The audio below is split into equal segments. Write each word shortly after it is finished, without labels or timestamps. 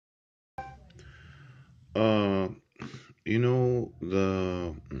Uh,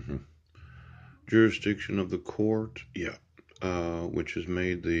 the jurisdiction of the court, yeah, which has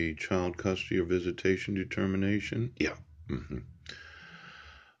made the child custody or visitation determination, yeah. hmm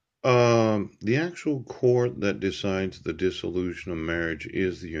the actual court that decides the dissolution of marriage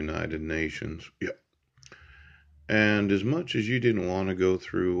is the United Nations, yeah. And as much as you didn't want to go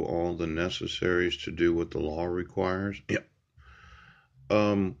through all the necessaries to do what the law requires, yeah.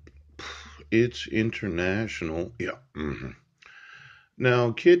 Um, it's international, yeah.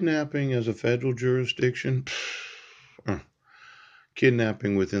 Now, kidnapping as a federal jurisdiction,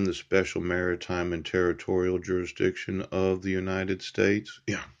 kidnapping within the special maritime and territorial jurisdiction of the United States,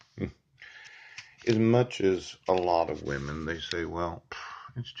 yeah. As much as a lot of women, they say, well,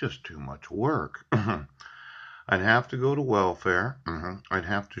 it's just too much work. I'd have to go to welfare. I'd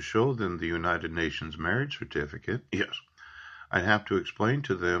have to show them the United Nations marriage certificate. Yes. I'd have to explain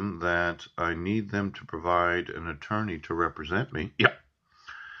to them that I need them to provide an attorney to represent me. Yeah.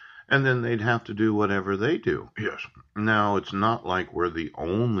 And then they'd have to do whatever they do. Yes. Now, it's not like we're the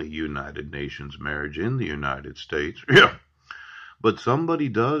only United Nations marriage in the United States. Yeah. But somebody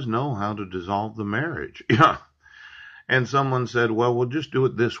does know how to dissolve the marriage. Yeah. And someone said, well, we'll just do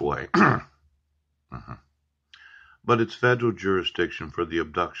it this way. But it's federal jurisdiction for the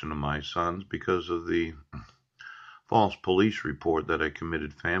abduction of my sons because of the false police report that I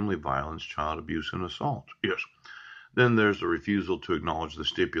committed family violence, child abuse, and assault. Yes. Then there's the refusal to acknowledge the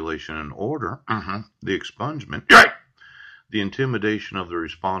stipulation and order, the expungement, the intimidation of the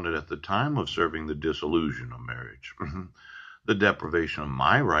respondent at the time of serving the dissolution of marriage, the deprivation of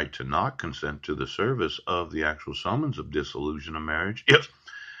my right to not consent to the service of the actual summons of dissolution of marriage, yes,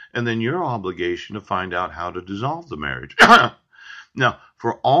 and then your obligation to find out how to dissolve the marriage. Now,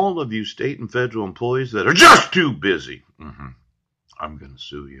 for all of you state and federal employees that are just too busy, I'm going to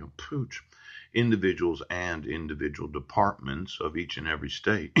sue you. Pooch. Individuals and individual departments of each and every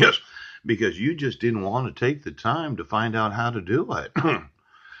state. Yes, because you just didn't want to take the time to find out how to do it.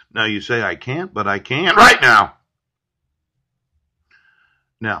 Now you say I can't, but I can right now.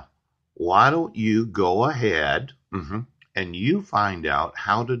 Now, why don't you go ahead and you find out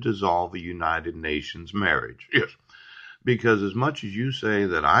how to dissolve a United Nations marriage? Yes, because as much as you say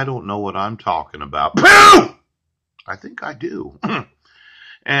that I don't know what I'm talking about, I think I do.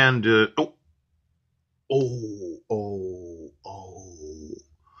 And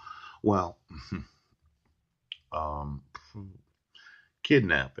well,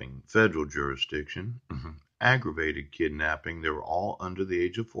 kidnapping, federal jurisdiction, aggravated kidnapping, they were all under the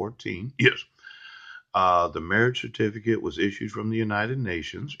age of 14. Yes. The marriage certificate was issued from the United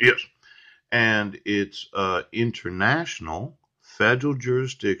Nations. Yes. And it's international, federal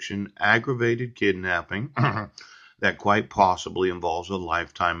jurisdiction, aggravated kidnapping that quite possibly involves a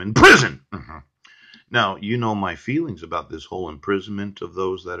lifetime in prison. Now, you know my feelings about this whole imprisonment of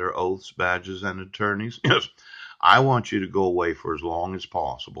those that are oaths, badges, and attorneys. Yes. I want you to go away for as long as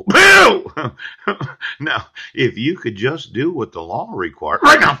possible. Now, if you could just do what the law requires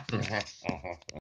right now.